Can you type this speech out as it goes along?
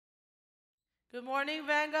Good morning,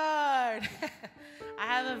 Vanguard. I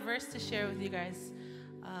have a verse to share with you guys.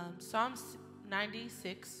 Psalms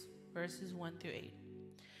 96, verses 1 through 8.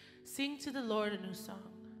 Sing to the Lord a new song.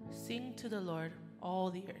 Sing to the Lord, all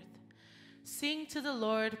the earth. Sing to the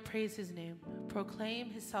Lord, praise his name.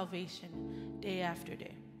 Proclaim his salvation day after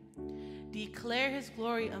day. Declare his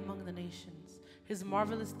glory among the nations, his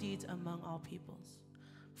marvelous deeds among all peoples.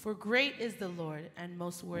 For great is the Lord and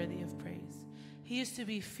most worthy of praise. He is to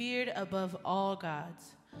be feared above all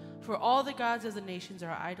gods. For all the gods of the nations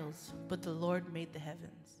are idols, but the Lord made the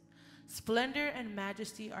heavens. Splendor and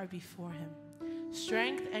majesty are before him.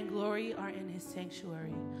 Strength and glory are in his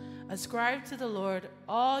sanctuary. Ascribe to the Lord,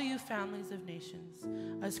 all you families of nations.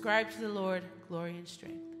 Ascribe to the Lord glory and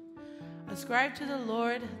strength. Ascribe to the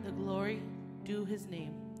Lord the glory due his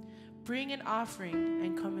name. Bring an offering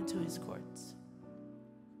and come into his courts.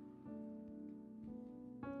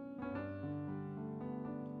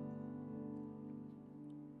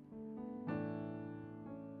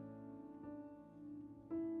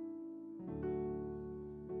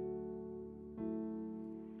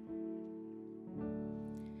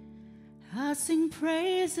 I sing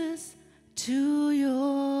praises to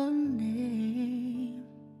your name,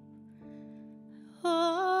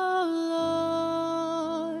 oh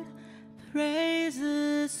Lord,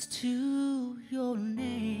 praises to your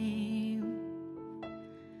name,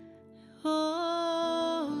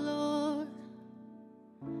 oh Lord,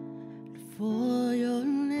 for your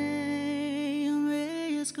name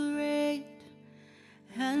is great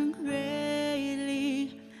and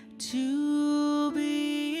greatly to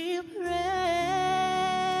be praised.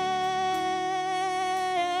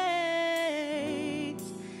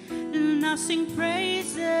 And I sing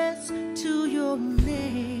praises to your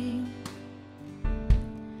name,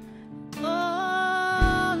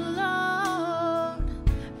 oh Lord,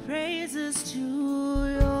 praises to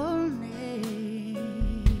your name,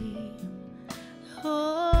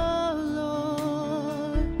 oh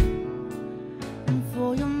Lord, and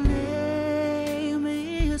for your name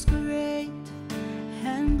is great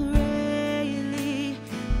and greatly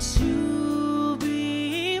to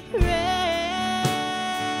be praised.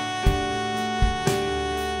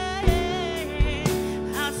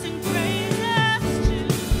 I sing praises to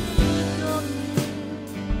your name,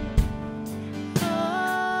 oh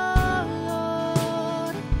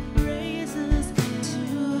Lord, praises to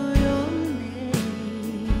your name,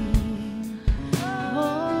 oh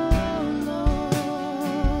Lord,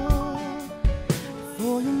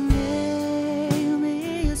 for your name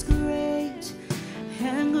is great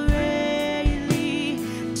and greatly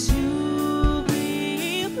to be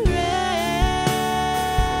praised.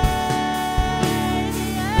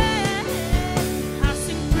 I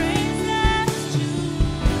sing praises to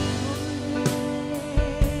your name,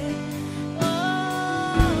 oh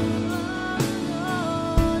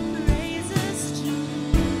Lord, praises to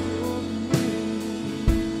your name,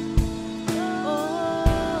 oh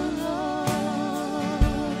Lord.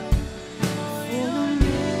 Your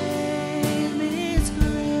name is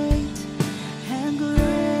great and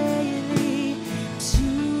greatly to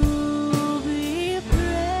be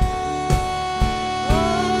praised.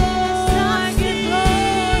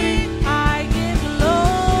 I give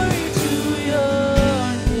glory to your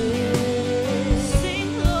name. Sing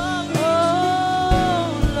glory, Oh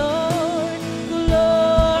Lord,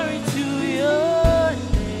 glory to your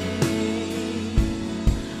name.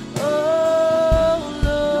 Oh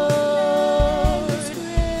Lord,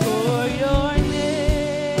 for your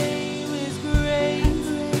name is great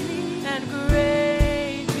and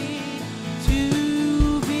greatly to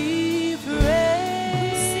be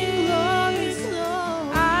praised. sing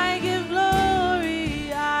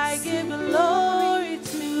glory, I give glory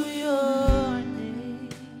to your name.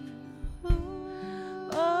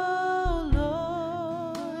 Oh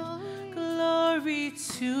Lord, glory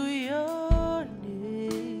to your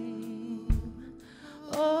name.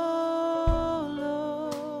 Oh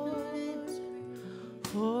Lord,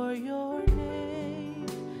 for your name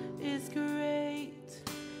is great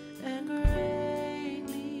and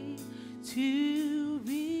greatly to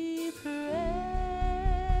be praised.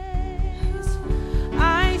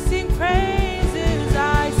 I sing praises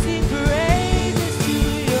to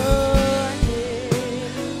your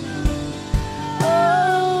name.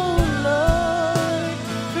 Oh Lord,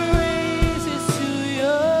 praises to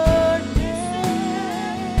your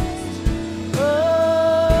name.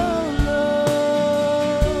 Oh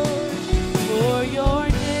Lord, for your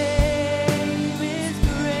name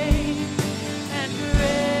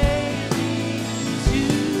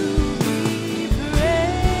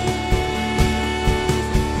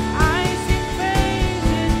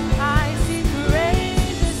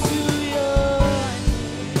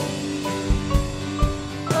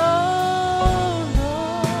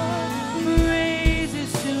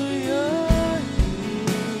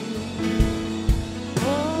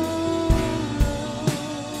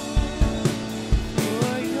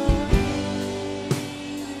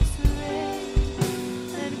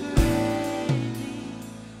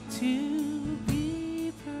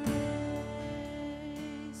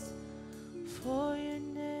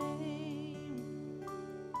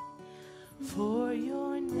For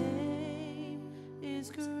your name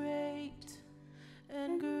is great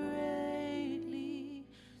and greatly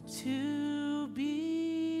to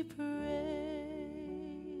be praised.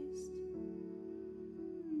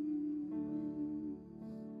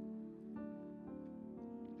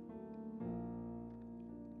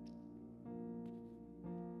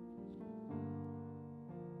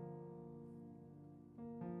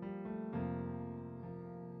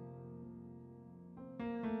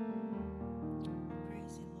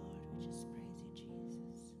 Praise you, Lord. We just praise you,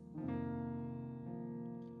 Jesus.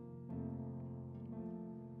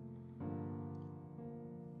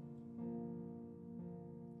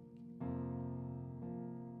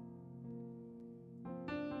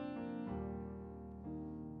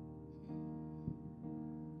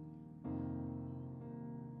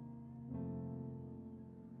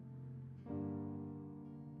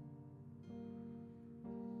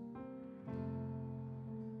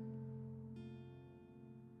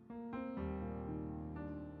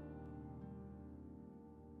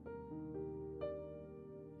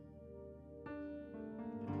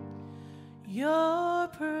 Your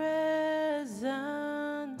presence,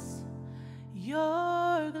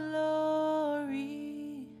 your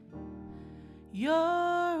glory,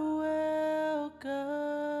 you're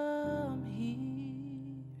welcome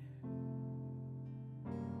here.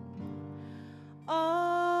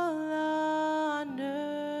 All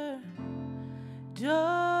honor, dominion,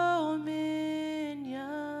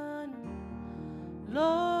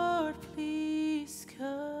 Lord, please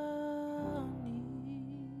come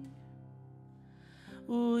near.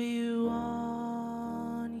 We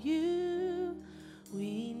want you,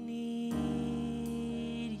 we need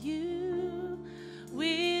you,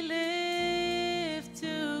 we live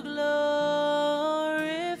to glorify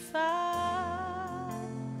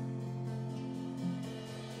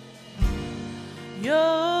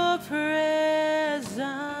your presence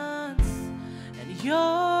and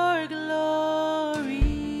your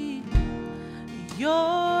glory,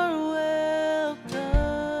 your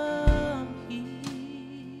welcome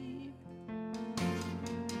here.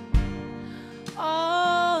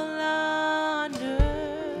 All honor,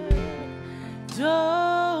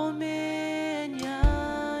 dominion,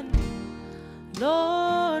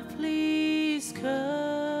 Lord, please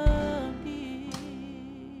come here.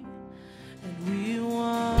 And we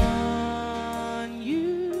want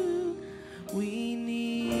you, we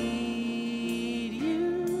need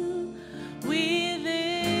you, we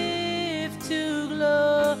live to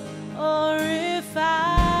glorify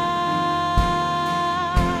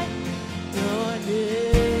your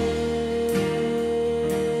name.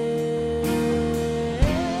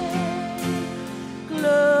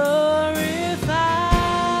 Glorify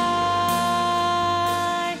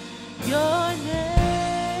your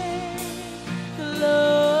name.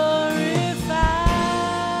 Glorify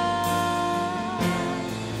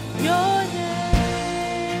your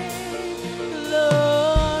name.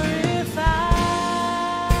 Glorify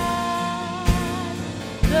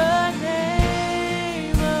the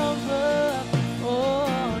name above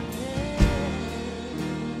all names.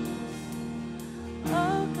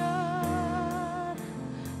 Oh God,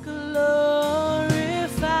 glorify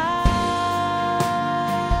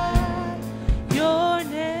your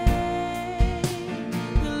name.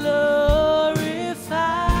 Glorify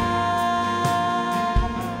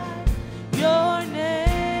your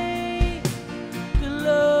name.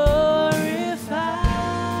 Glorify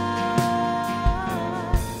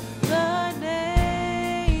the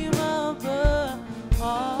name above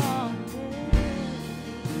all names.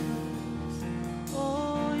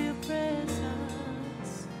 Oh, your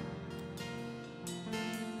presence,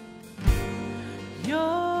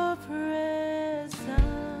 your presence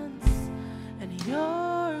and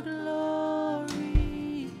your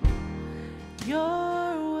glory,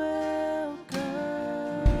 you're welcome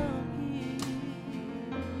here.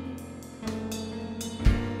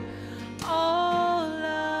 All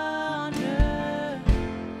honor,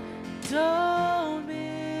 dominion,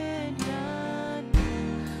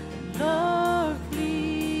 Lord,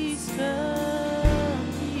 please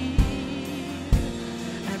come here.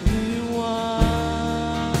 And we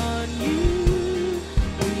want you,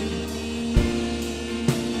 we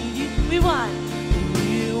need you, we want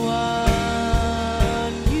you,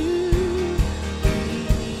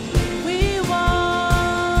 we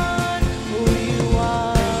want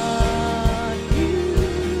you,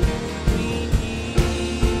 we need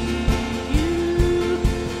you,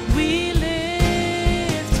 we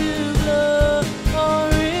live to glorify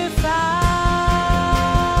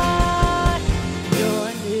your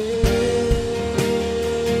name.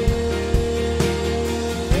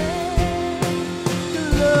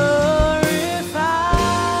 Glorify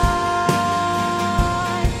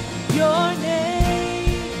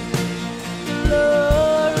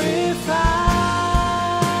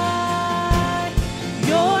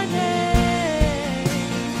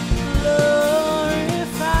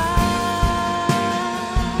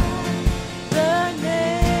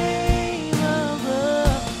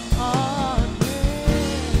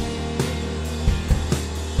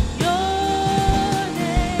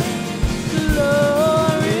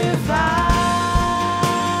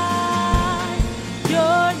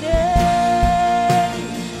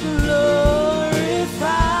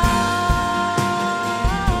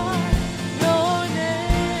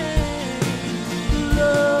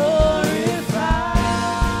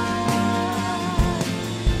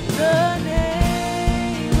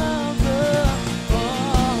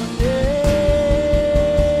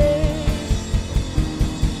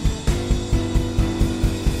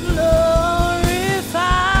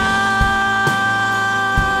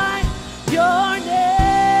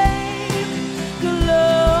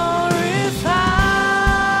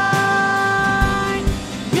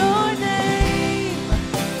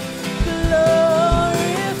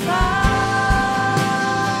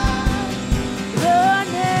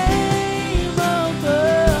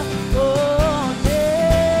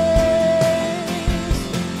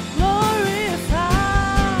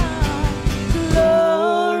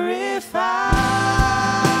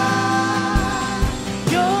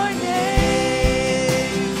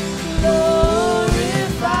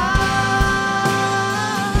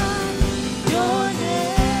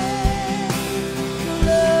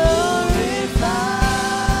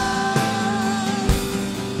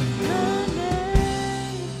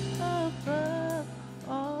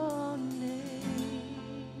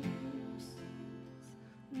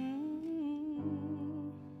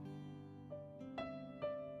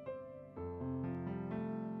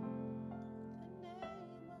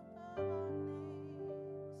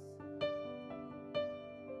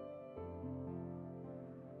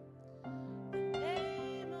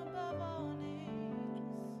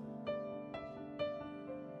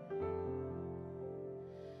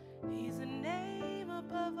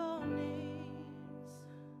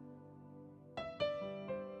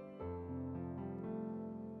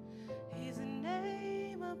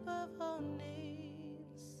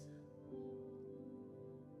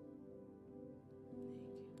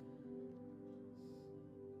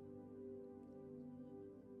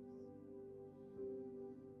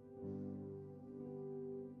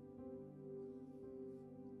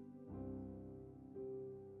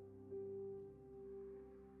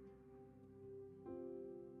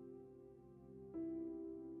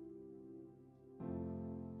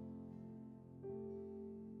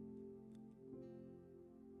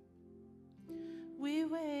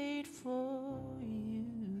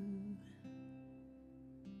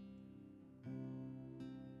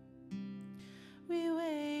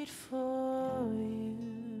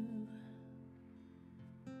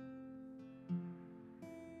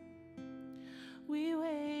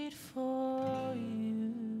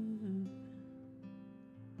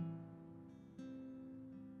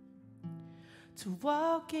to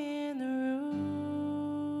walk in the room.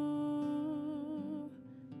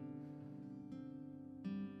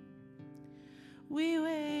 We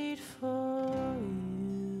wait for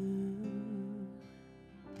you.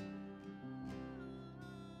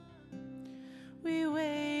 We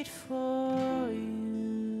wait for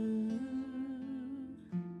you.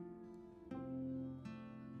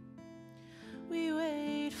 We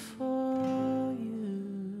wait for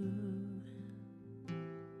you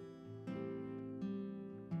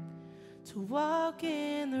to walk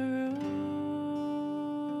in the room.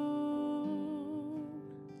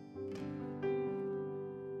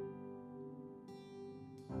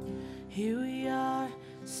 Here we are,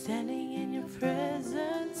 standing in your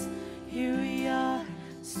presence. Here we are,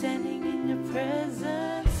 standing in your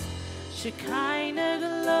presence. Shekinah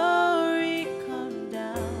glory, come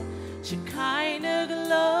down. Shekinah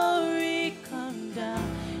glory, come down.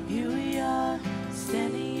 Here we are,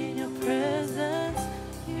 standing in your presence.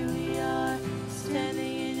 Here we are,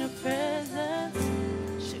 standing in your presence.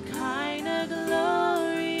 Shekinah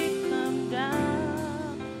glory, come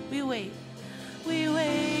down. We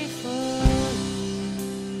wait for you.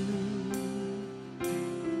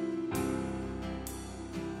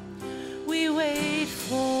 We wait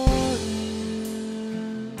for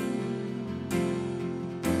you.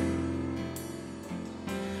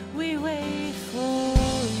 We wait for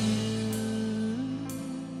you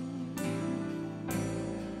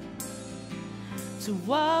to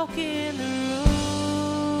walk in the room.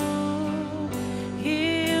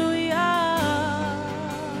 Here we are.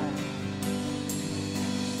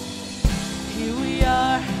 Here we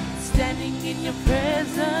are, standing in your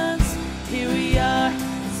presence. Here we are,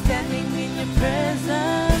 standing in your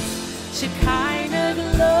presence. Shekinah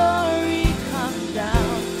glory, come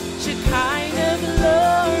down. Shekinah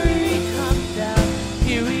glory, come down.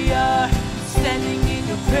 Here we are, standing in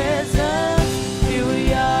your presence. Here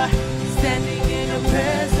we are, standing in your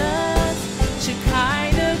presence.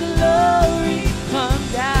 Shekinah glory, come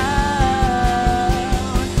down.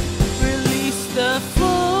 Release the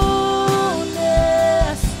fullness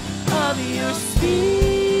of your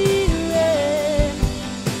spirit.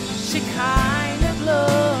 Shekinah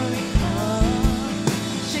glory come.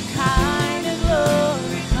 Shekinah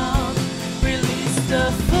glory come. Release the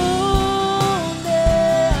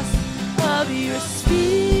fullness of your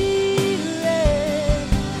spirit.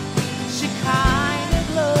 Shekinah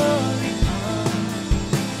glory come.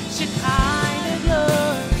 Shekinah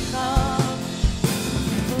glory come.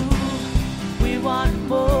 Ooh, we want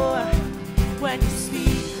more when you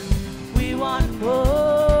speak. We want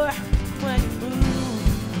more when you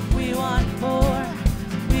move. We want more.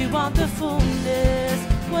 We want the fullness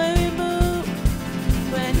when we move.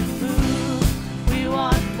 When you move, we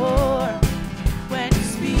want more. When you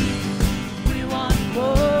speak, we want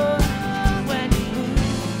more. When you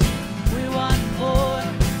move, we want more.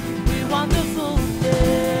 We want the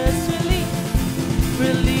fullness.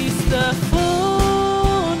 Release the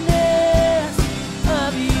fullness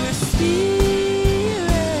of your spirit.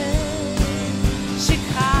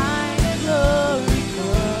 Shekinah glory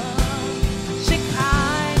come.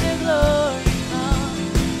 Shekinah glory come.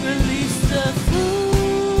 Release the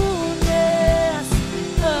fullness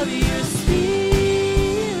of your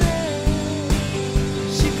spirit.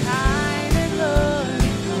 Shekinah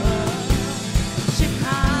glory come.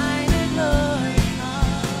 Shekinah glory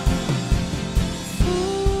come.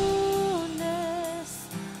 Fullness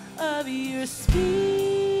of your spirit.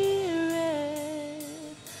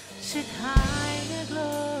 Shekinah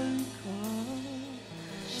glory come.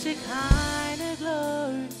 Shekinah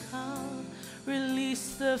glory come.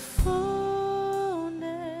 Release the fullness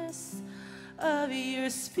of your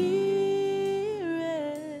spirit.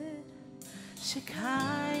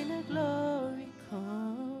 Shekinah glory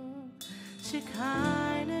come.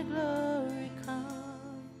 Shekinah glory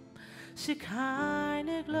come.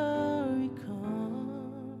 Shekinah glory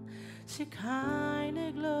come.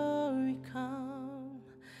 Shekinah glory come.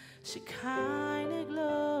 Shekinah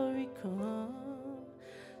glory come.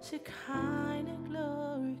 Shekinah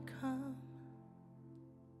glory come.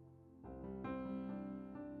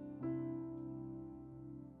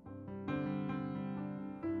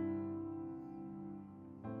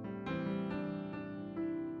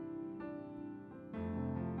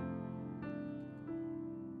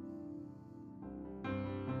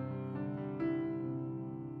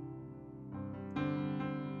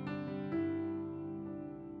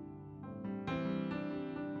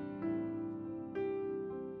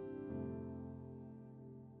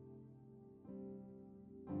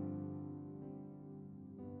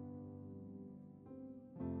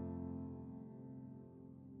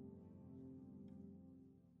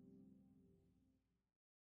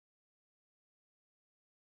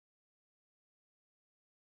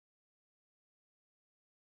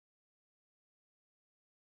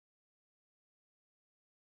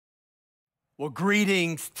 Well,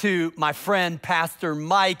 greetings to my friend, Pastor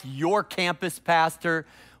Mike, your campus pastor.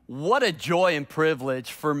 What a joy and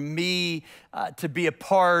privilege for me to be a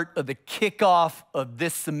part of the kickoff of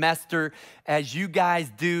this semester as you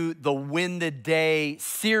guys do the Win the Day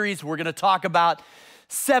series. We're going to talk about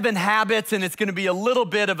 7 habits, and it's going to be a little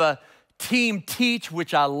bit of a team teach,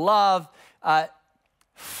 which I love.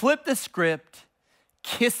 Flip the script,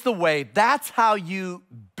 kiss the wave. That's how you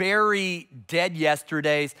bury dead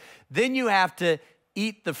yesterdays. Then you have to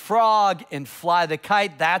eat the frog and fly the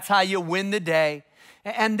kite. That's how you win the day.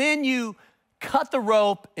 And then you cut the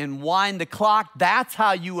rope and wind the clock. That's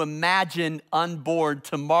how you imagine unborn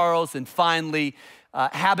tomorrows. And finally,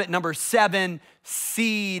 habit number 7,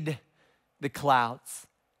 seed the clouds.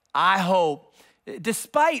 I hope,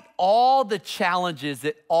 despite all the challenges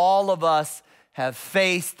that all of us have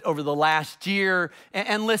faced over the last year,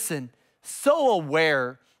 and listen, so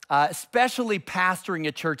aware, especially pastoring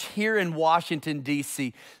a church here in Washington,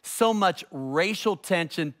 D.C., so much racial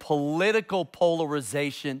tension, political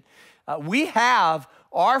polarization. We have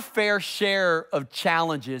our fair share of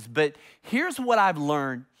challenges, but here's what I've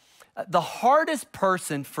learned. The hardest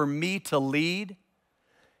person for me to lead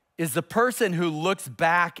is the person who looks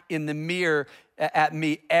back in the mirror at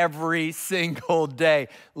me every single day.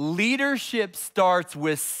 Leadership starts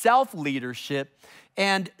with self-leadership,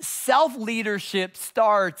 and self-leadership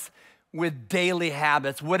starts with daily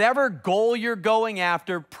habits. Whatever goal you're going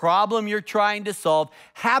after, problem you're trying to solve,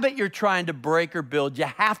 habit you're trying to break or build, you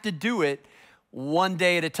have to do it one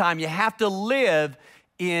day at a time. You have to live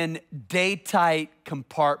in day-tight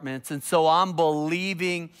compartments. And so I'm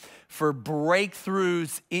believing for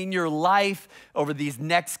breakthroughs in your life over these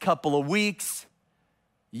next couple of weeks.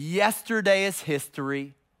 Yesterday is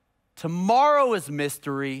history. Tomorrow is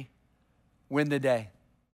mystery. Win the day.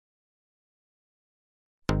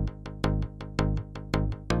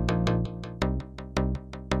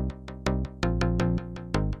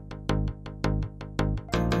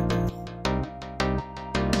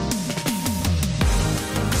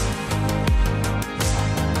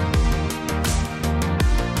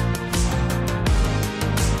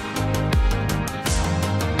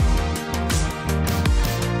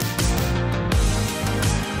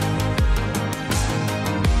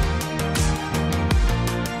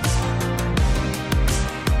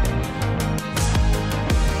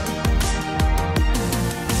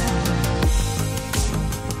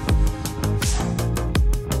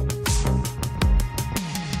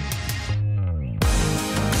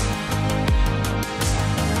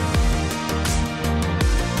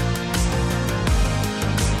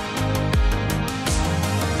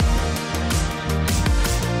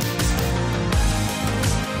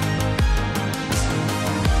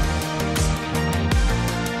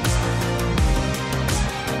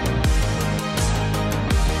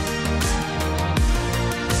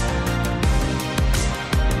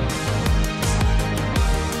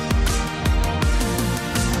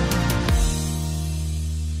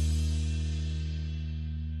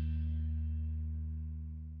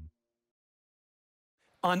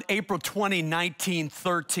 On April 20,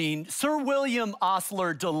 1913, Sir William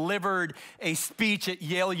Osler delivered a speech at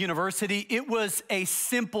Yale University. It was a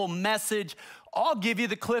simple message. I'll give you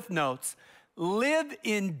the cliff notes. Live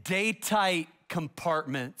in day-tight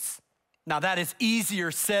compartments. Now, that is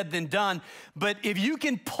easier said than done, but if you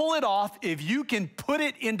can pull it off, if you can put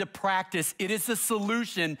it into practice, it is a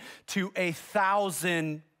solution to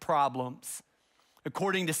 1,000 problems.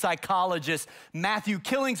 According to psychologists Matthew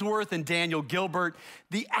Killingsworth and Daniel Gilbert,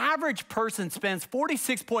 the average person spends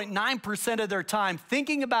 46.9% of their time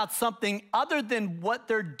thinking about something other than what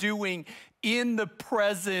they're doing in the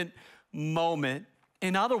present moment.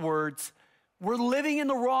 In other words, we're living in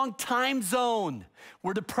the wrong time zone.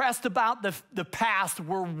 We're depressed about the past.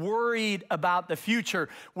 We're worried about the future.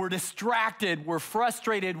 We're distracted. We're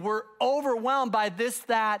frustrated. We're overwhelmed by this,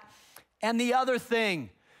 that, and the other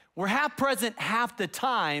thing. We're half present half the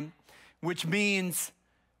time, which means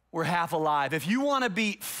we're half alive. If you want to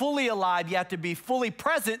be fully alive, you have to be fully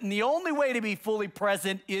present. And the only way to be fully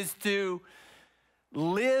present is to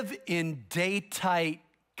live in day-tight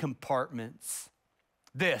compartments.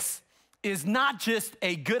 This is not just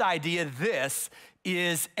a good idea. This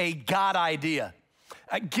is a God idea.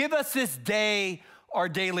 Give us this day our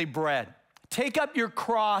daily bread. Take up your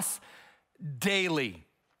cross daily.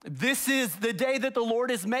 This is the day that the Lord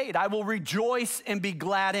has made. I will rejoice and be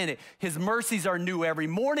glad in it. His mercies are new every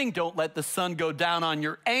morning. Don't let the sun go down on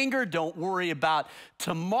your anger. Don't worry about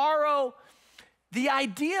tomorrow. The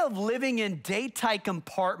idea of living in day-tight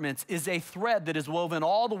compartments is a thread that is woven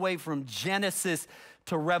all the way from Genesis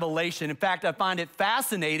to Revelation. In fact, I find it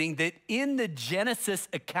fascinating that in the Genesis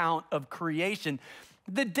account of creation,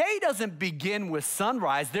 the day doesn't begin with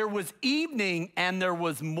sunrise. There was evening and there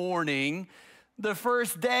was morning the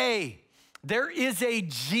first day. There is a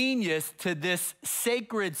genius to this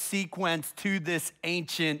sacred sequence, to this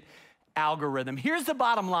ancient algorithm. Here's the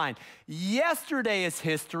bottom line. Yesterday is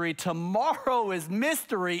history. Tomorrow is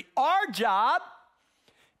mystery. Our job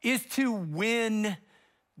is to win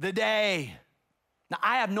the day. Now,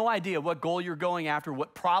 I have no idea what goal you're going after,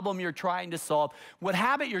 what problem you're trying to solve, what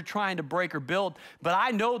habit you're trying to break or build, but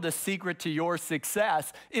I know the secret to your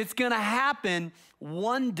success. It's going to happen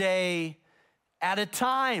one day at a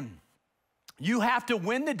time. You have to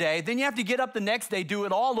win the day, then you have to get up the next day, do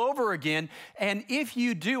it all over again. And if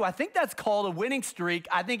you do, I think that's called a winning streak.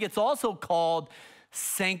 I think it's also called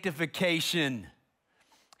sanctification.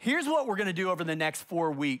 Here's what we're going to do over the next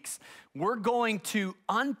 4 weeks. We're going to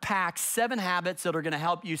unpack 7 habits that are going to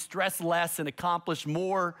help you stress less and accomplish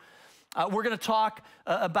more. We're going to talk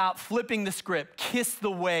about flipping the script, kiss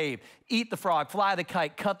the wave, eat the frog, fly the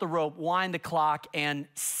kite, cut the rope, wind the clock, and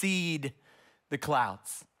seed the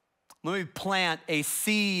clouds. Let me plant a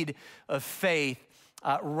seed of faith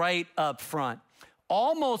right up front.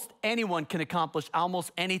 Almost anyone can accomplish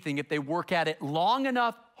almost anything if they work at it long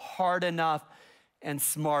enough, hard enough, and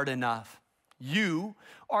smart enough. You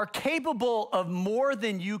are capable of more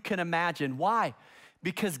than you can imagine. Why?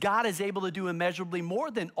 Because God is able to do immeasurably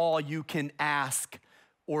more than all you can ask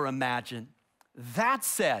or imagine. That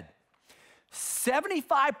said,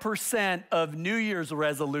 75% of New Year's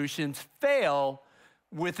resolutions fail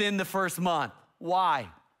within the first month. Why?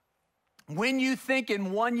 When you think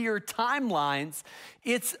in 1-year timelines,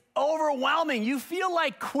 it's overwhelming. You feel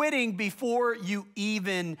like quitting before you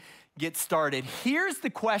even get started. Here's the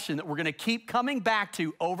question that we're going to keep coming back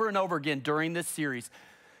to over and over again during this series.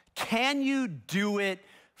 Can you do it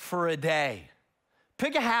for a day?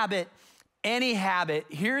 Pick a habit, any habit.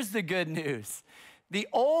 Here's the good news. The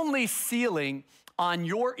only ceiling on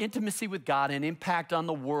your intimacy with God and impact on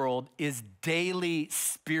the world is daily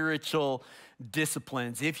spiritual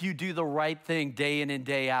disciplines. If you do the right thing day in and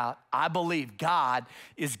day out, I believe God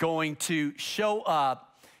is going to show up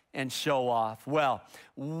and show off. Well,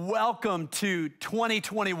 welcome to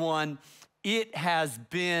 2021. It has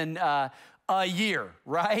been a year,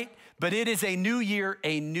 right? But it is a new year,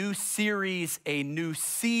 a new series, a new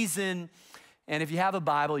season. And if you have a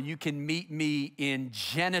Bible, you can meet me in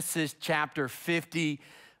Genesis chapter 50,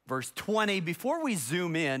 verse 20. Before we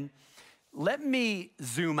zoom in, let me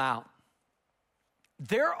zoom out.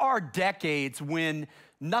 There are decades when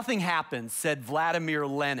nothing happens, said Vladimir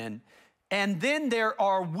Lenin. And then there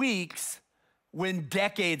are weeks when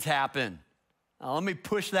decades happen. Now, let me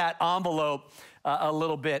push that envelope a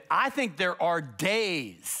little bit. I think there are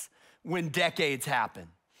days when decades happen.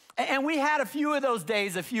 And we had a few of those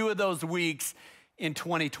days, a few of those weeks in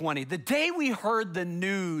 2020. The day we heard the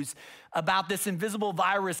news about this invisible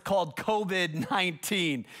virus called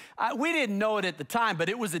COVID-19, we didn't know it at the time, but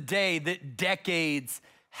it was a day that decades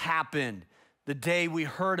happened. The day we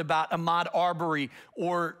heard about Ahmaud Arbery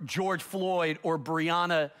or George Floyd or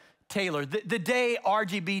Breonna Taylor, the day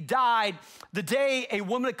RGB died, the day a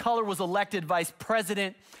woman of color was elected vice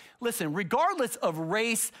president. Listen, regardless of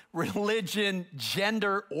race, religion,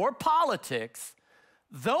 gender, or politics,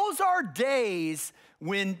 those are days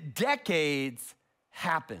when decades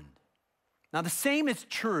happened. Now, the same is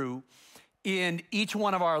true in each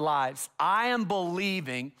one of our lives. I am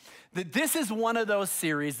believing that this is one of those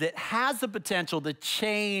series that has the potential to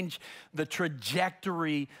change the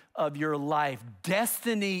trajectory of your life.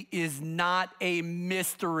 Destiny is not a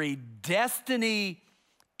mystery. Destiny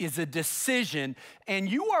is a decision, and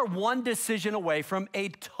you are one decision away from a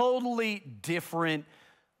totally different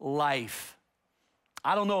life.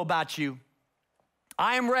 I don't know about you.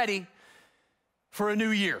 I am ready for a new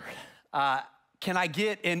year. Can I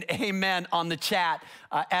get an amen on the chat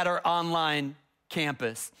at our online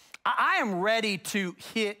campus? I am ready to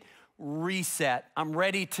hit reset. I'm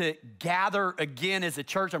ready to gather again as a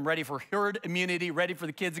church. I'm ready for herd immunity, ready for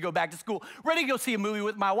the kids to go back to school, ready to go see a movie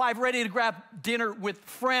with my wife, ready to grab dinner with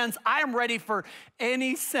friends. I am ready for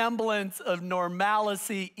any semblance of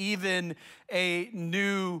normalcy, even a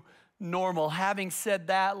new normal. Having said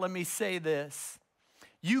that, let me say this.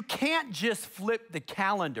 You can't just flip the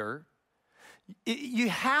calendar. You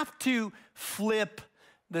have to flip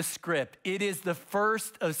the script. It is the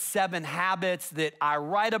first of 7 habits that I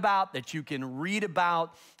write about, that you can read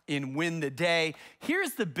about in Win the Day.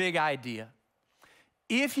 Here's the big idea.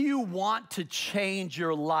 If you want to change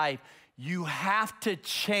your life, you have to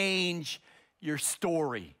change your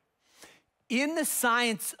story. In the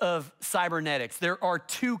science of cybernetics, there are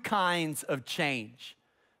two kinds of change.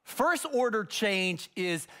 First order change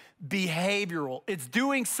is behavioral. It's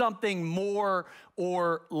doing something more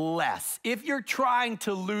or less. If you're trying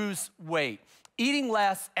to lose weight, eating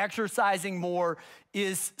less, exercising more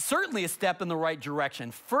is certainly a step in the right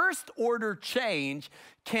direction. First order change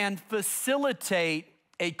can facilitate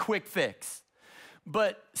a quick fix.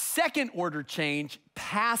 But second order change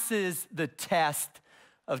passes the test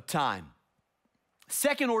of time.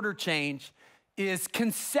 Second order change is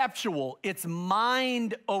conceptual. It's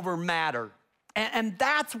mind over matter. And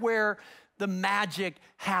that's where the magic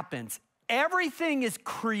happens. Everything is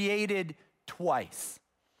created twice.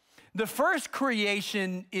 The first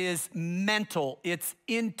creation is mental, it's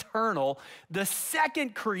internal. The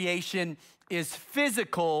second creation is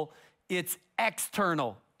physical, it's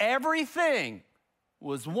external. Everything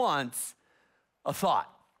was once a thought.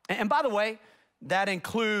 And by the way, that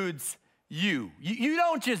includes you. You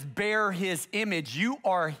don't just bear his image, you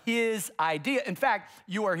are his idea. In fact,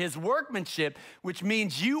 you are his workmanship, which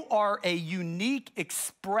means you are a unique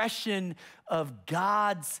expression of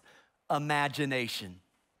God's imagination.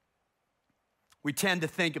 We tend to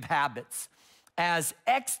think of habits as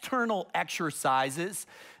external exercises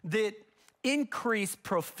that increase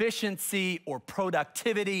proficiency or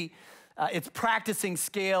productivity. It's practicing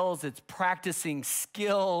scales, it's practicing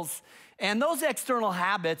skills. And those external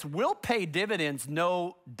habits will pay dividends,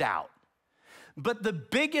 no doubt. But the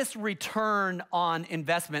biggest return on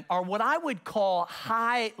investment are what I would call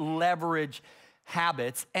high leverage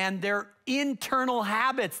habits, and they're internal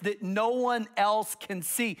habits that no one else can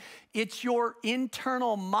see. It's your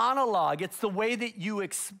internal monologue. It's the way that you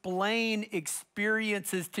explain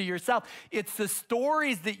experiences to yourself. It's the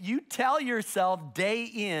stories that you tell yourself day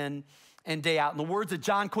in and day out. In the words of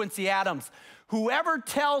John Quincy Adams, whoever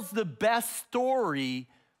tells the best story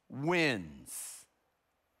wins.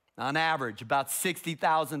 On average, about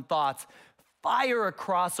 60,000 thoughts fire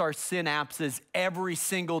across our synapses every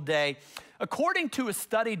single day. According to a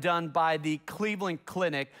study done by the Cleveland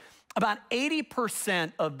Clinic, about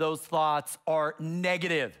 80% of those thoughts are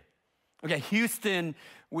negative. Okay, Houston,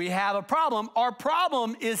 we have a problem. Our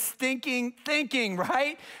problem is stinking thinking,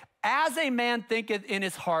 right? As a man thinketh in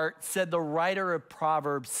his heart, said the writer of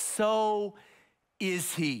Proverbs, so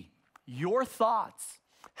is he. Your thoughts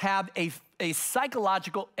have a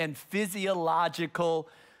psychological and physiological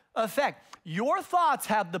effect. Your thoughts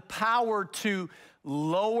have the power to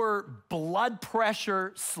lower blood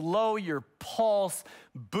pressure, slow your pulse,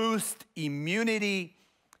 boost immunity,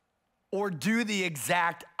 or do the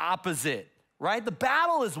exact opposite, right? The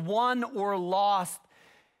battle is won or lost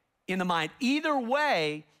in the mind. Either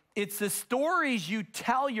way, it's the stories you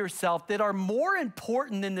tell yourself that are more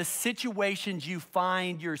important than the situations you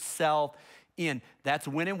find yourself in. That's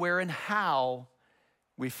when and where and how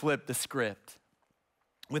we flip the script.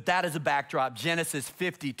 With that as a backdrop, Genesis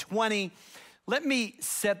 50:20, let me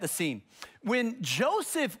set the scene. When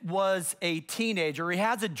Joseph was a teenager, he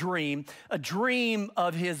has a dream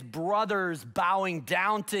of his brothers bowing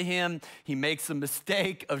down to him. He makes a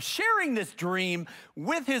mistake of sharing this dream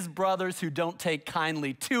with his brothers who don't take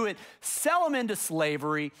kindly to it, sell him into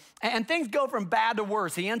slavery, and things go from bad to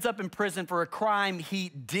worse. He ends up in prison for a crime he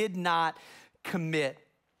did not commit.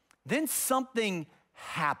 Then something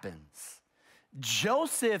happens.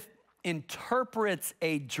 Joseph interprets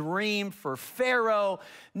a dream for Pharaoh.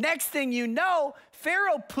 Next thing you know,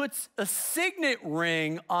 Pharaoh puts a signet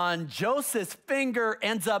ring on Joseph's finger,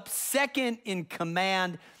 ends up second in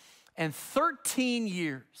command, and 13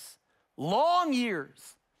 years, long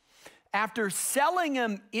years, after selling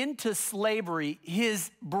him into slavery, his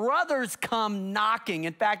brothers come knocking.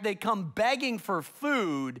 In fact, they come begging for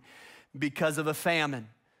food because of a famine.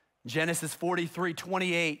 Genesis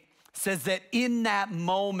 43:28 says that in that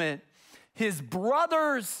moment, his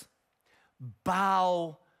brothers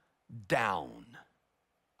bow down.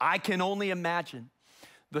 I can only imagine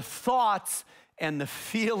the thoughts and the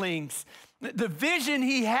feelings, the vision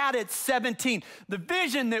he had at 17, the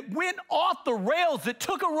vision that went off the rails, that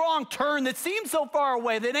took a wrong turn, that seemed so far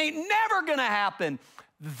away, that ain't never gonna happen.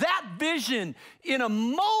 That vision in a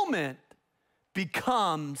moment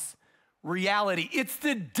becomes reality. It's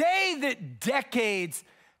the day that decades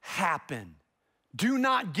happen. Do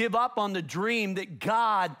not give up on the dream that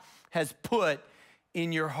God has put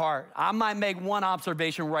in your heart. I might make one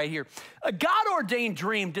observation right here. A God-ordained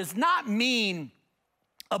dream does not mean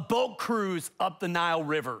a boat cruise up the Nile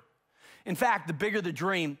River. In fact, the bigger the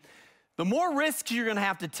dream, the more risks you're gonna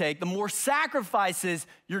have to take, the more sacrifices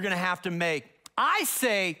you're gonna have to make. I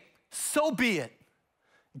say, so be it.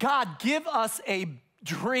 God, give us a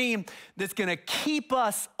dream that's going to keep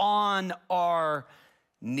us on our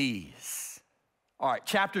knees. All right,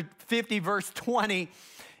 chapter 50, verse 20.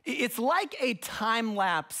 It's like a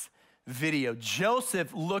time-lapse video.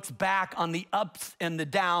 Joseph looks back on the ups and the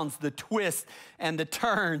downs, the twists and the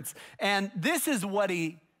turns, and this is what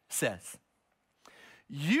he says.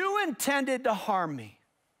 You intended to harm me,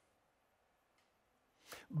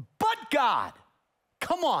 but God,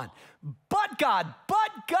 come on, but God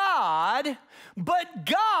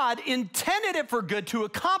intended it for good to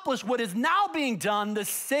accomplish what is now being done, the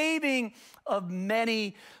saving of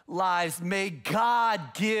many lives. May God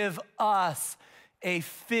give us a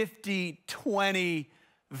 50-20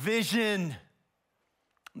 vision.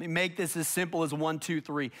 Let me make this as simple as 1, 2,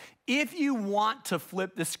 3. If you want to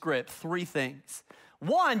flip the script, 3 things.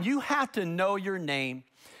 1, you have to know your name.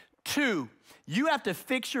 2, you have to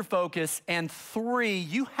fix your focus. And 3,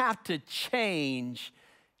 you have to change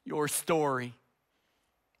your story.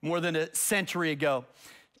 More than a century ago,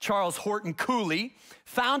 Charles Horton Cooley,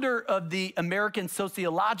 founder of the American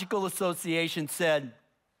Sociological Association, said,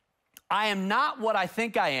 I am not what I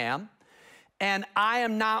think I am, and I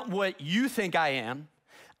am not what you think I am.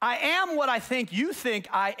 I am what I think you think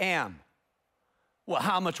I am. Well,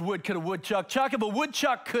 how much wood could a woodchuck chuck? If a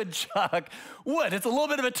woodchuck could chuck wood, it's a little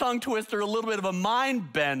bit of a tongue twister, a little bit of a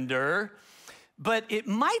mind bender, but it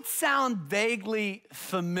might sound vaguely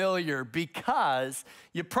familiar because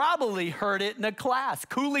you probably heard it in a class.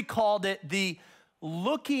 Cooley called it the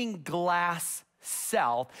looking glass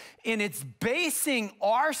self, and it's basing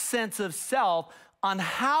our sense of self on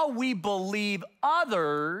how we believe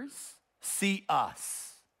others see us.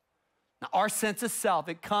 Now, our sense of self,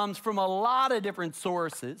 it comes from a lot of different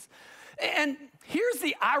sources. And here's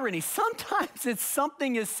the irony. Sometimes it's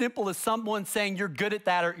something as simple as someone saying you're good at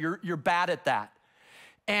that or you're bad at that.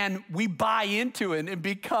 And we buy into it and it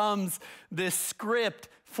becomes this script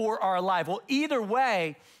for our life. Well, either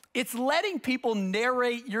way, it's letting people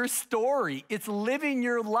narrate your story. It's living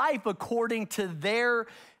your life according to their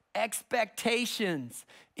expectations.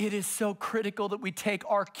 It is so critical that we take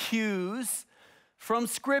our cues from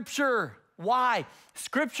Scripture. Why?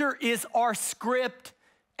 Scripture is our script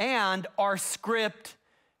and our script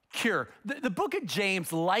cure. The book of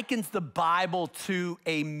James likens the Bible to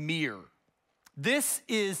a mirror. This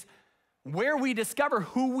is where we discover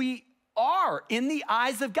who we are in the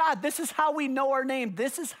eyes of God. This is how we know our name.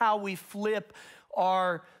 This is how we flip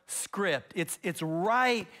our script. It's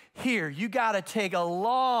right here. You got to take a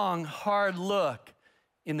long, hard look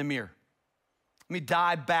in the mirror. Let me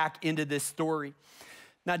dive back into this story.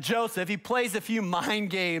 Now, Joseph, he plays a few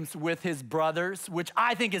mind games with his brothers, which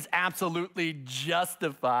I think is absolutely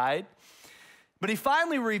justified. But he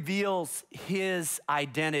finally reveals his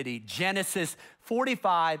identity. Genesis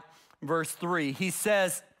 45, verse 3. He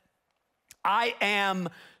says, I am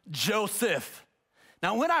Joseph.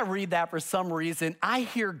 Now, when I read that, for some reason, I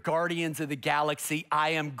hear Guardians of the Galaxy, I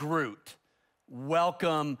am Groot.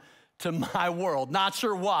 Welcome to my world. Not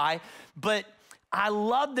sure why, but I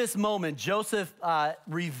love this moment. Joseph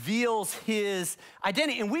reveals his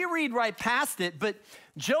identity, and we read right past it, but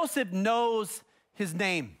Joseph knows his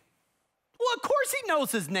name. Well, of course he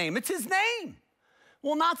knows his name. It's his name.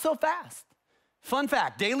 Well, not so fast. Fun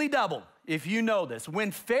fact, Daily Double, if you know this.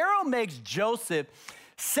 When Pharaoh makes Joseph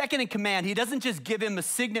second in command, he doesn't just give him a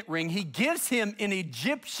signet ring, he gives him an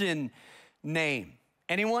Egyptian name.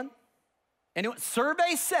 Anyone?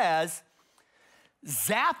 Survey says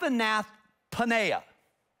Zaphanath Paneah.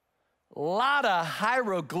 A lot of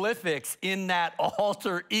hieroglyphics in that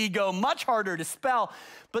alter ego, much harder to spell,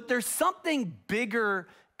 but there's something bigger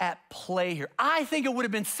at play here. I think it would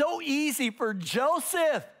have been so easy for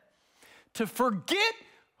Joseph to forget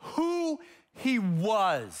who he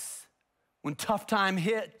was when tough time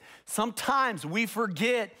hit. Sometimes we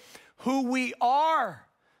forget who we are,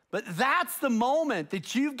 but that's the moment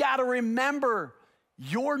that you've got to remember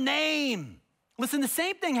your name. Listen, the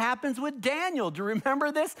same thing happens with Daniel. Do you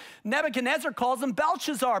remember this? Nebuchadnezzar calls him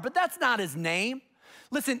Belshazzar, but that's not his name.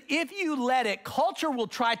 Listen, if you let it, culture will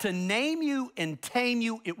try to name you and tame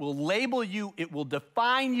you. It will label you. It will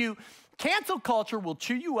define you. Cancel culture will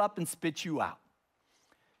chew you up and spit you out.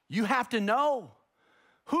 You have to know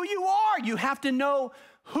who you are. You have to know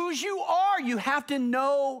whose you are. You have to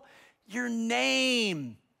know your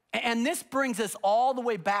name. And this brings us all the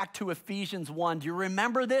way back to Ephesians 1. Do you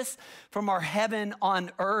remember this from our Heaven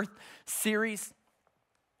on Earth series?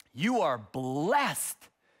 You are blessed.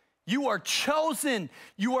 You are chosen.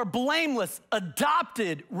 You are blameless,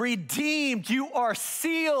 adopted, redeemed. You are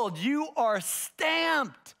sealed. You are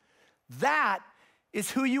stamped. That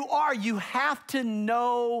is who you are. You have to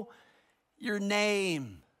know your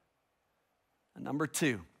name. Number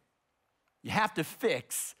two, you have to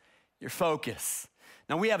fix your focus.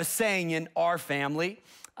 Now, we have a saying in our family,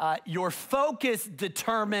 your focus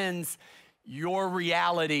determines your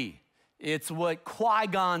reality. It's what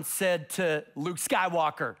Qui-Gon said to Luke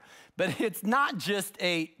Skywalker, but it's not just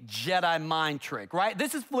a Jedi mind trick, right?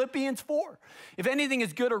 This is Philippians 4. If anything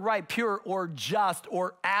is good or right, pure or just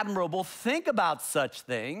or admirable, think about such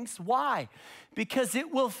things. Why? Because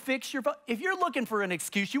it will fix your, if you're looking for an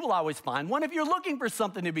excuse, you will always find one. If you're looking for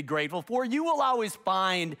something to be grateful for, you will always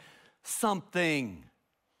find something.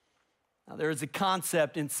 Now, there is a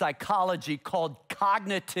concept in psychology called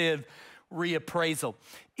cognitive reappraisal.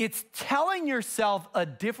 It's telling yourself a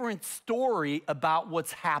different story about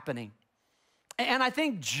what's happening. And I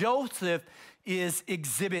think Joseph is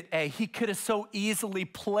exhibit A. He could have so easily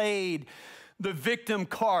played the victim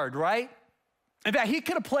card, right? In fact, he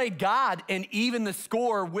could have played God and even the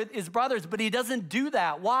score with his brothers, but he doesn't do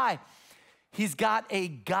that. Why? He's got a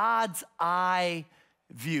God's eye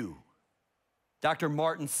view. Dr.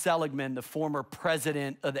 Martin Seligman, the former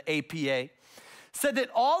president of the APA, said that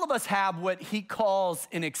all of us have what he calls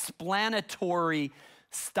an explanatory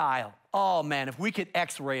style. Oh man, if we could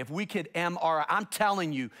X-ray, if we could MRI, I'm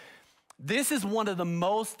telling you, this is one of the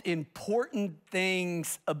most important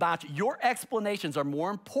things about you. Your explanations are more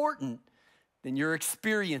important than your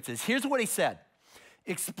experiences. Here's what he said.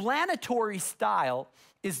 Explanatory style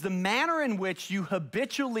is the manner in which you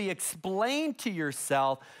habitually explain to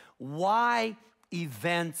yourself why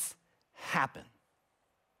events happen.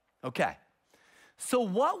 Okay, so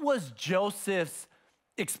what was Joseph's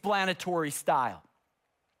explanatory style?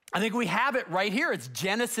 I think we have it right here. It's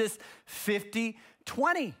Genesis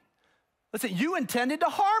 50:20. Listen, you intended to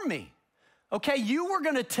harm me. Okay, you were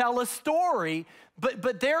gonna tell a story,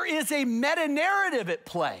 but there is a meta-narrative at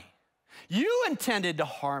play. You intended to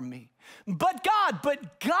harm me. But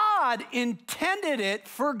God intended it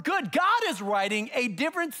for good. God is writing a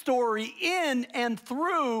different story in and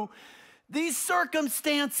through these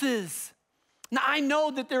circumstances. Now, I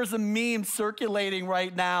know that there's a meme circulating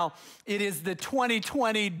right now. It is the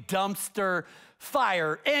 2020 dumpster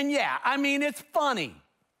fire. And yeah, I mean, it's funny.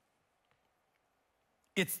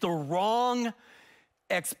 It's the wrong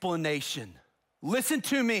explanation. Listen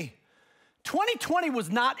to me. 2020 was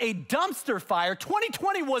not a dumpster fire.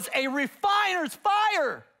 2020 was a refiner's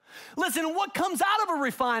fire. Listen, what comes out of a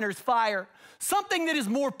refiner's fire? Something that is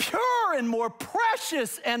more pure and more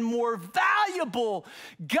precious and more valuable.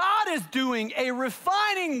 God is doing a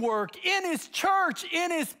refining work in his church, in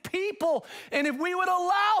his people. And if we would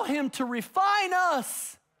allow him to refine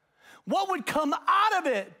us, what would come out of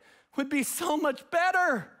it would be so much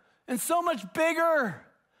better and so much bigger.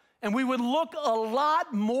 And we would look a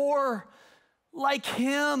lot more like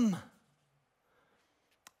him.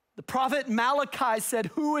 The prophet Malachi said,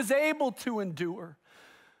 who is able to endure?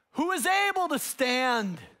 Who is able to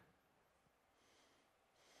stand?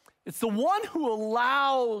 It's the one who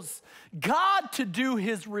allows God to do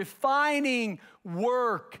his refining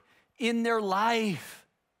work in their life.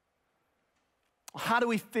 How do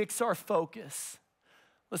we fix our focus?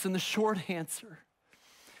 Listen, the short answer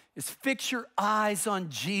is fix your eyes on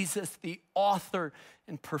Jesus, the author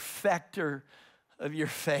and perfecter of your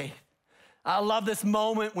faith. I love this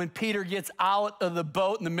moment when Peter gets out of the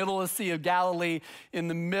boat in the middle of the Sea of Galilee in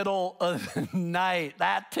the middle of the night.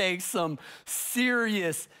 That takes some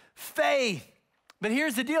serious faith. But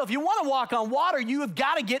here's the deal. If you want to walk on water, you have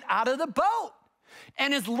got to get out of the boat.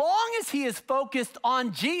 And as long as he is focused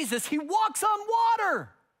on Jesus, he walks on water.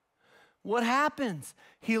 What happens?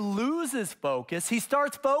 He loses focus. He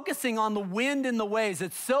starts focusing on the wind and the waves.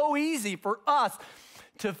 It's so easy for us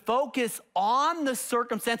to focus on the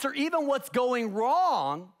circumstance or even what's going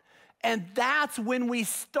wrong. And that's when we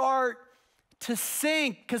start to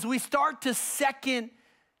sink because we start to second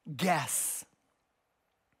guess.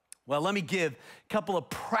 Well, let me give a couple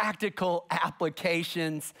of practical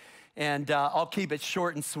applications and I'll keep it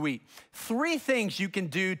short and sweet. 3 things you can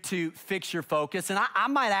do to fix your focus. And I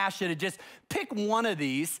might ask you to just pick one of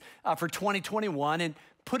these for 2021 and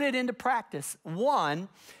put it into practice. 1,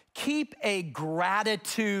 keep a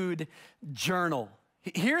gratitude journal.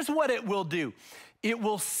 Here's what it will do. It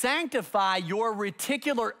will sanctify your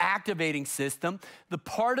reticular activating system, the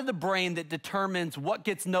part of the brain that determines what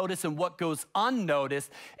gets noticed and what goes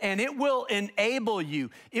unnoticed, and it will enable you.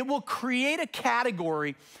 It will create a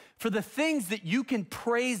category for the things that you can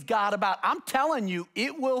praise God about. I'm telling you,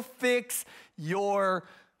 it will fix your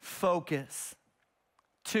focus.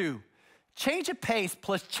 2, change of pace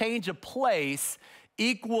plus change of place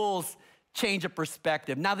equals change of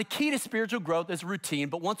perspective. Now, the key to spiritual growth is routine,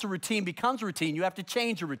 but once a routine becomes routine, you have to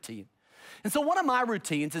change a routine. And so one of my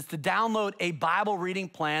routines is to download a Bible reading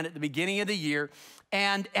plan at the beginning of the year,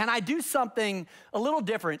 and I do something a little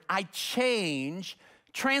different. I change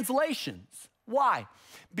translations. Why?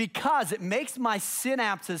 Because it makes my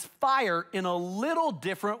synapses fire in a little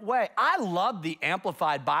different way. I loved the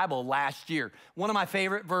Amplified Bible last year, one of my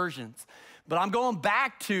favorite versions. But I'm going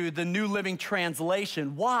back to the New Living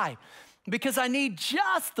Translation. Why? Because I need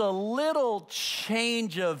just a little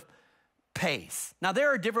change of pace. Now, there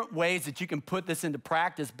are different ways that you can put this into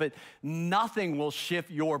practice, but nothing will shift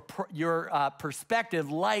your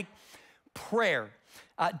perspective like prayer.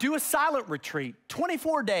 Do a silent retreat,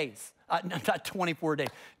 24 days. Not 24 days.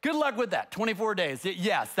 Good luck with that, 24 days.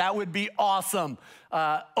 Yes, that would be awesome.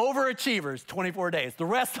 Overachievers, 24 days. The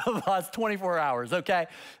rest of us, 24 hours, okay?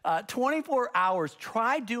 24 hours,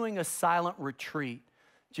 try doing a silent retreat.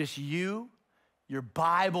 Just you, your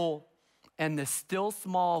Bible, and the still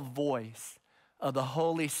small voice of the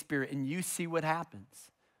Holy Spirit, and you see what happens.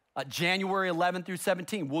 January 11 through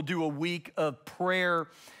 17, we'll do a week of prayer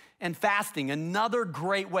and fasting. Another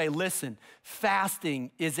great way, listen,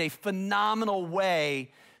 fasting is a phenomenal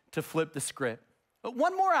way to flip the script. But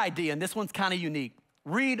one more idea, and this one's kind of unique.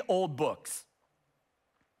 Read old books.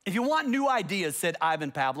 If you want new ideas, said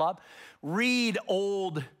Ivan Pavlov, read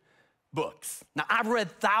old books. Now, I've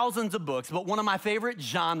read thousands of books, but one of my favorite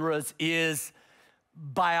genres is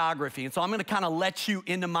biography. And so I'm going to kind of let you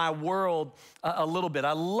into my world a little bit.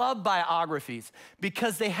 I love biographies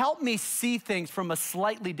because they help me see things from a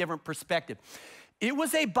slightly different perspective. It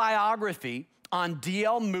was a biography on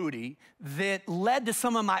D.L. Moody that led to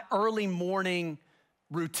some of my early morning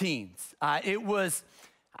routines.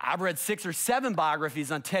 I've read 6 or 7 biographies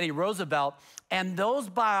on Teddy Roosevelt, and those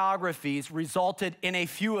biographies resulted in a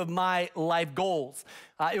few of my life goals.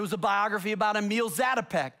 It was a biography about Emil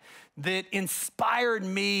Zatopek that inspired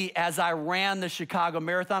me as I ran the Chicago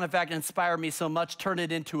Marathon. In fact, it inspired me so much, turned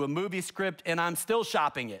it into a movie script, and I'm still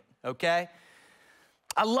shopping it, okay?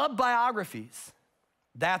 I love biographies.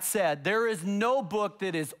 That said, there is no book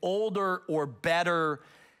that is older or better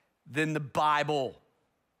than the Bible.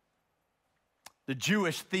 The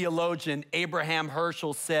Jewish theologian Abraham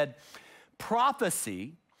Herschel said,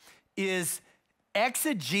 prophecy is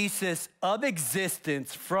exegesis of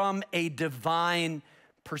existence from a divine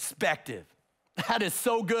perspective. That is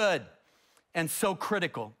so good and so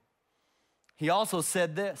critical. He also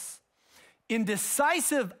said this, in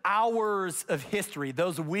decisive hours of history,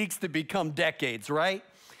 those weeks that become decades, right?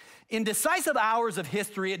 In decisive hours of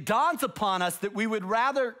history, it dawns upon us that we would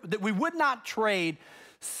not trade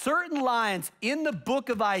certain lines in the book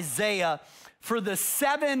of Isaiah for the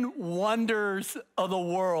 7 wonders of the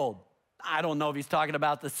world. I don't know if he's talking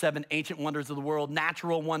about the 7 ancient wonders of the world,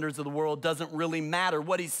 natural wonders of the world, doesn't really matter.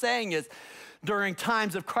 What he's saying is, during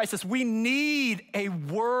times of crisis, we need a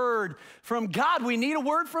word from God. We need a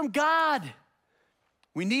word from God.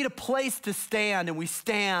 We need a place to stand, and we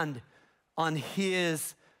stand on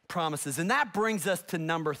his promises. And that brings us to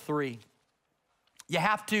number 3. You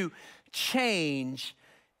have to change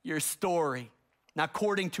your story. Now,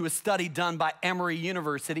 according to a study done by Emory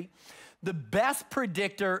University, the best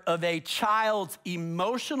predictor of a child's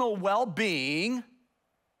emotional well-being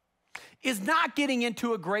is not getting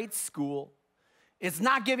into a great school. It's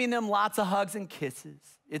not giving them lots of hugs and kisses.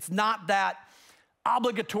 It's not that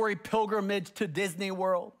obligatory pilgrimage to Disney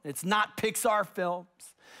World. It's not Pixar films.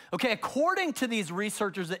 Okay, according to these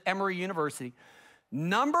researchers at Emory University,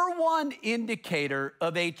 number 1 indicator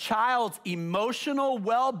of a child's emotional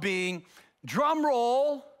well-being, drum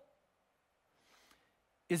roll,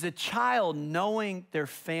 is a child knowing their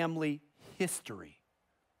family history.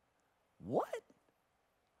 What?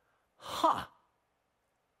 Huh.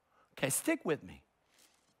 Okay, stick with me.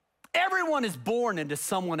 Everyone is born into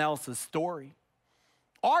someone else's story.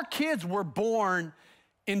 Our kids were born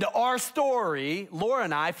into our story, Laura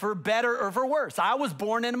and I, for better or for worse. I was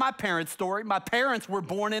born into my parents' story. My parents were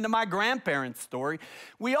born into my grandparents' story.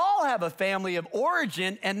 We all have a family of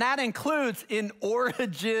origin, and that includes an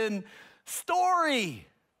origin story.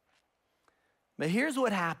 But here's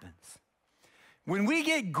what happens. When we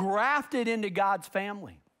get grafted into God's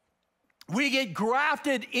family, we get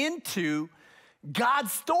grafted into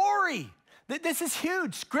God's story. This is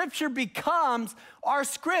huge. Scripture becomes our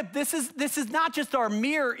script. This is not just our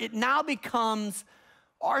mirror. It now becomes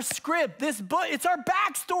our script. This book, it's our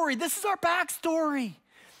backstory. This is our backstory.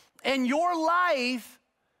 And your life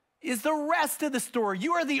is the rest of the story.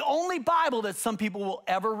 You are the only Bible that some people will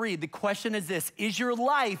ever read. The question is this: is your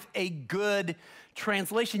life a good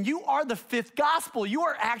translation? You are the 5th gospel. You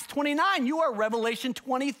are Acts 29. You are Revelation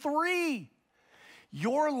 23.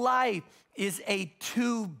 Your life is a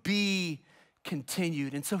to-be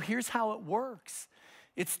continued. And so here's how it works.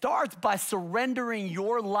 It starts by surrendering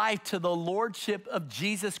your life to the lordship of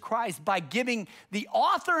Jesus Christ, by giving the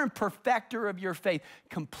author and perfecter of your faith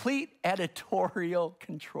complete editorial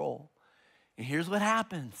control. And here's what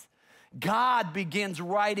happens. God begins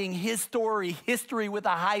writing his story, history with a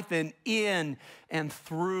hyphen, in and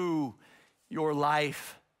through your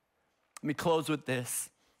life. Let me close with this.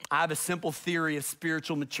 I have a simple theory of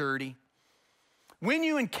spiritual maturity. When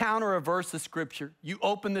you encounter a verse of scripture, you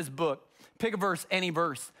open this book, pick a verse, any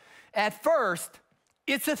verse. At first,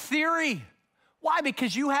 it's a theory. Why?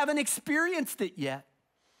 Because you haven't experienced it yet.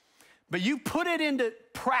 But you put it into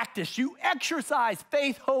practice. You exercise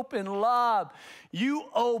faith, hope, and love. You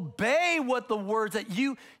obey what the words that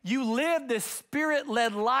you live this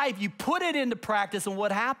spirit-led life. You put it into practice, and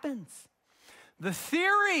what happens? The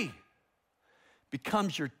theory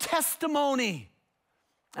becomes your testimony.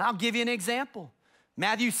 And I'll give you an example.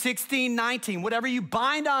 Matthew 16:19, whatever you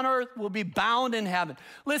bind on earth will be bound in heaven.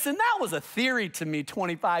 Listen, that was a theory to me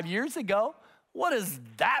 25 years ago. What does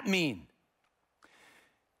that mean?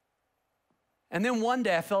 And then one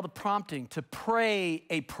day I felt a prompting to pray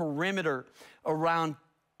a perimeter around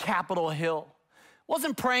Capitol Hill.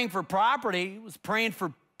 Wasn't praying for property, was praying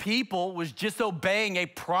for people, was just obeying a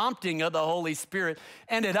prompting of the Holy Spirit.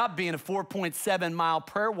 Ended up being a 4.7-mile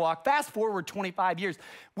prayer walk. Fast forward 25 years.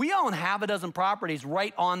 We own half a dozen properties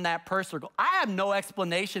right on that prayer circle. I have no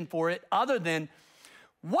explanation for it other than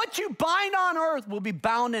what you bind on earth will be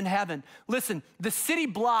bound in heaven. Listen, the city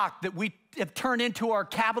block that we have turned into our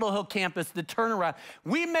Capitol Hill campus, the turnaround,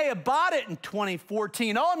 we may have bought it in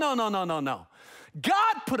 2014. Oh, no.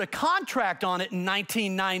 God put a contract on it in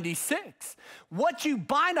 1996. What you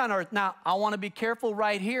bind on earth. Now, I want to be careful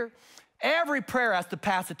right here. Every prayer has to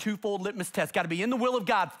pass a twofold litmus test. Got to be in the will of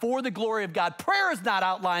God for the glory of God. Prayer is not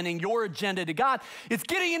outlining your agenda to God. It's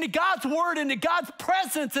getting into God's word, into God's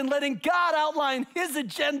presence, and letting God outline his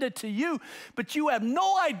agenda to you. But you have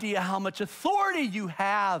no idea how much authority you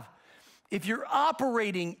have if you're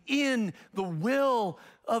operating in the will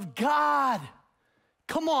of God.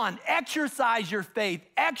 Come on, exercise your faith.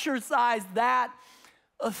 Exercise that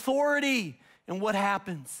authority. And what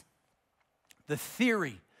happens? The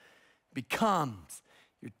theory becomes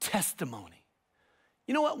your testimony.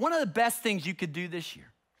 You know what? One of the best things you could do this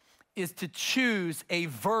year is to choose a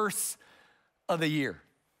verse of the year.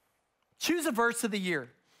 Choose a verse of the year.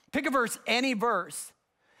 Pick a verse, any verse,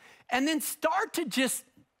 and then start to just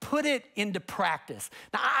put it into practice.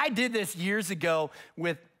 Now, I did this years ago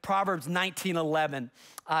with Proverbs 19:11.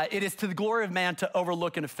 It is to the glory of man to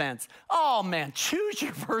overlook an offense. Oh man, choose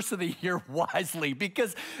your verse of the year wisely,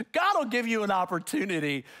 because God will give you an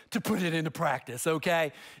opportunity to put it into practice,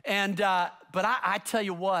 okay? And but I tell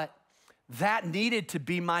you what, that needed to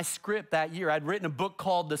be my script that year. I'd written a book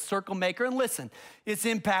called The Circle Maker, and listen, it's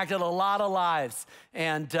impacted a lot of lives.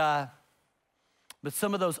 And but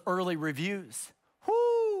some of those early reviews,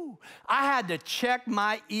 I had to check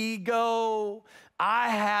my ego. I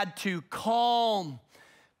had to calm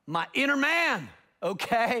my inner man,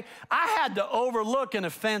 okay? I had to overlook an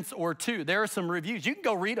offense or two. There are some reviews. You can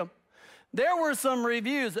go read them. There were some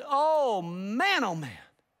reviews. Oh, man.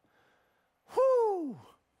 Whoo.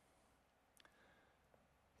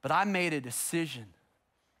 But I made a decision.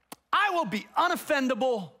 I will be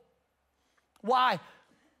unoffendable. Why?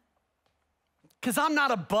 Because I'm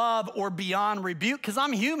not above or beyond rebuke, because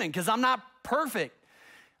I'm human, because I'm not perfect.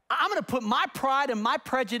 I'm going to put my pride and my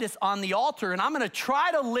prejudice on the altar, and I'm going to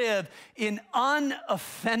try to live in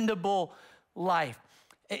unoffendable life.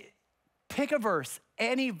 Pick a verse,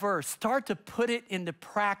 any verse. Start to put it into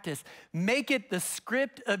practice. Make it the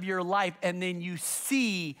script of your life, and then you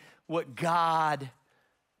see what God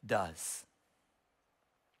does.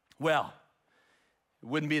 Well, it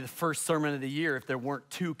wouldn't be the first sermon of the year if there weren't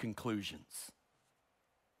two conclusions.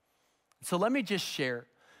 So let me just share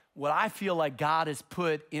what I feel like God has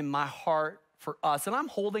put in my heart for us, and I'm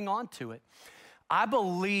holding on to it. I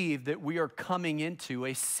believe that we are coming into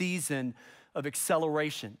a season of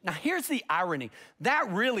acceleration. Now, here's the irony.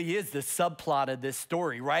 That really is the subplot of this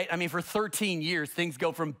story, right? I mean, for 13 years, things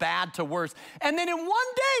go from bad to worse. And then in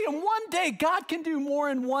one day, God can do more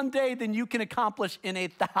in one day than you can accomplish in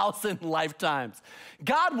 1,000 lifetimes.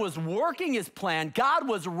 God was working his plan. God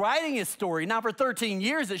was writing his story. Now, for 13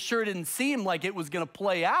 years, it sure didn't seem like it was going to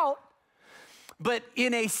play out. But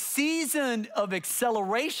in a season of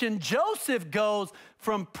acceleration, Joseph goes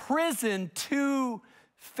from prison to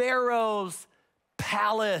Pharaoh's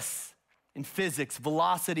palace. In physics,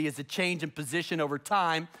 velocity is a change in position over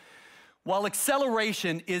time, while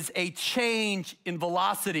acceleration is a change in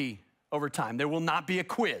velocity over time. There will not be a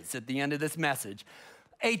quiz at the end of this message.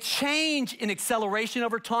 A change in acceleration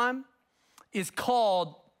over time is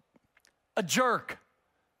called a jerk.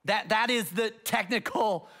 That is the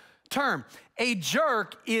technical term. A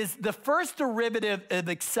jerk is the first derivative of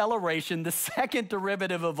acceleration, the second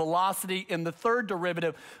derivative of velocity, and the third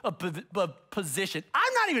derivative of position.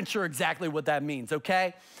 I'm not even sure exactly what that means,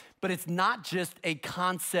 okay? But it's not just a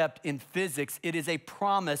concept in physics. It is a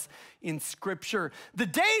promise in Scripture. The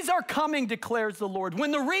days are coming, declares the Lord,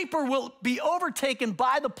 when the reaper will be overtaken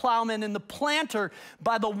by the plowman and the planter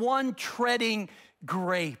by the one treading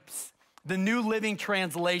grapes. The New Living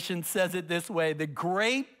Translation says it this way: the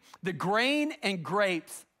grain and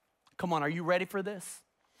grapes, come on, are you ready for this?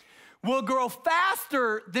 Will grow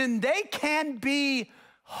faster than they can be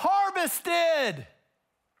harvested.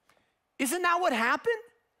 Isn't that what happened?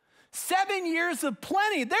 7 years of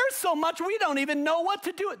plenty. There's so much we don't even know what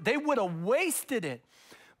to do. They would have wasted it.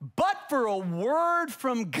 But for a word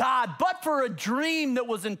from God, but for a dream that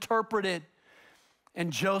was interpreted.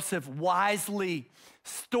 And Joseph wisely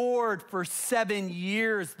stored for 7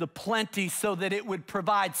 years the plenty so that it would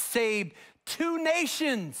provide, saved 2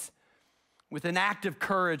 nations with an act of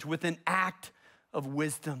courage, with an act of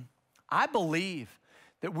wisdom. I believe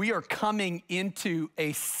that we are coming into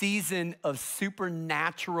a season of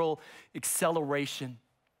supernatural acceleration.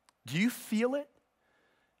 Do you feel it?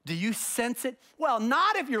 Do you sense it? Well,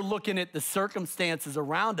 not if you're looking at the circumstances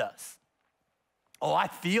around us. Oh, I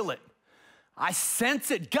feel it. I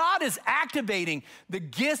sense it. God is activating the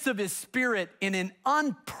gifts of his Spirit in an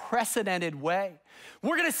unprecedented way.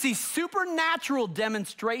 We're going to see supernatural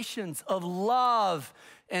demonstrations of love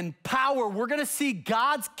and power. We're going to see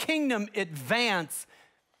God's kingdom advance.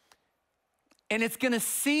 And it's going to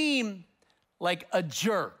seem like a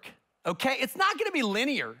jerk, okay? It's not going to be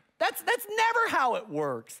linear. That's never how it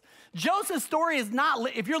works. Joseph's story is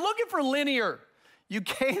not, if you're looking for linear, you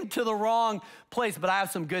came to the wrong place. But I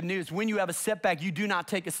have some good news. When you have a setback, you do not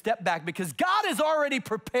take a step back, because God is already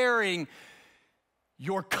preparing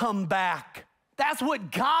your comeback. That's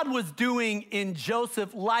what God was doing in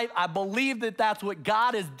Joseph's life. I believe that that's what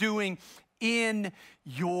God is doing in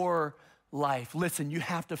your life. Listen, you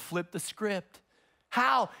have to flip the script.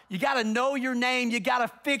 How? You got to know your name. You got to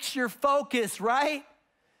fix your focus, right?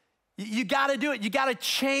 You got to do it. You got to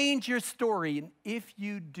change your story. And if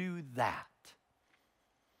you do that,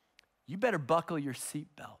 you better buckle your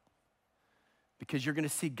seatbelt, because you're going to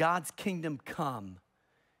see God's kingdom come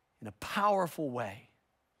in a powerful way.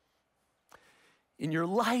 In your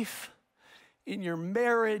life, in your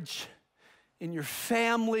marriage, in your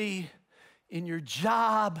family, in your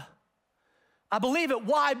job. I believe it.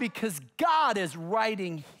 Why? Because God is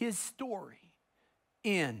writing his story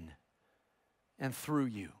in and through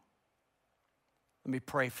you. Let me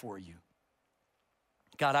pray for you.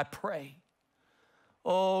 God, I pray.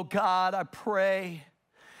 Oh, God, I pray.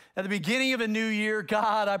 At the beginning of a new year,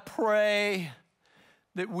 God, I pray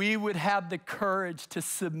that we would have the courage to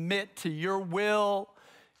submit to your will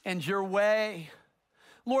and your way.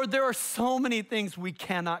 Lord, there are so many things we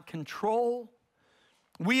cannot control.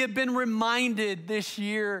 We have been reminded this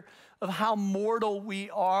year of how mortal we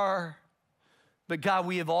are. But God,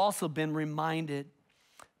 we have also been reminded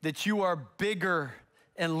that you are bigger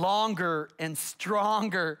and longer and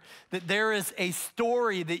stronger, that there is a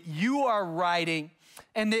story that you are writing,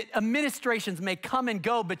 and that administrations may come and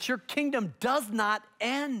go, but your kingdom does not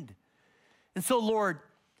end. And so, Lord,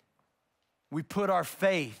 we put our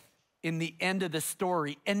faith in the end of the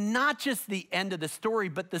story, and not just the end of the story,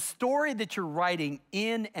 but the story that you're writing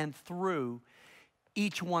in and through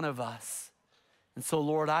each one of us. And so,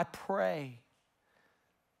 Lord, I pray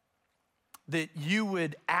that you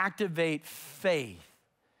would activate faith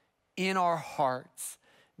in our hearts,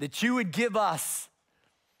 that you would give us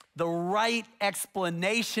the right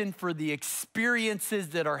explanation for the experiences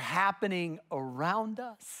that are happening around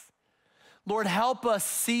us. Lord, help us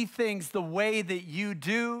see things the way that you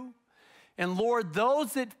do. And Lord,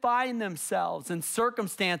 those that find themselves in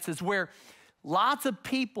circumstances where lots of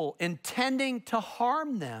people intending to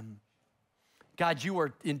harm them, God, you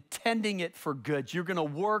are intending it for good. You're going to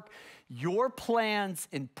work your plans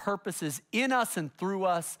and purposes in us and through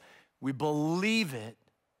us. We believe it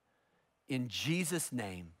in Jesus'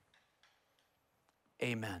 name.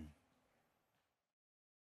 Amen.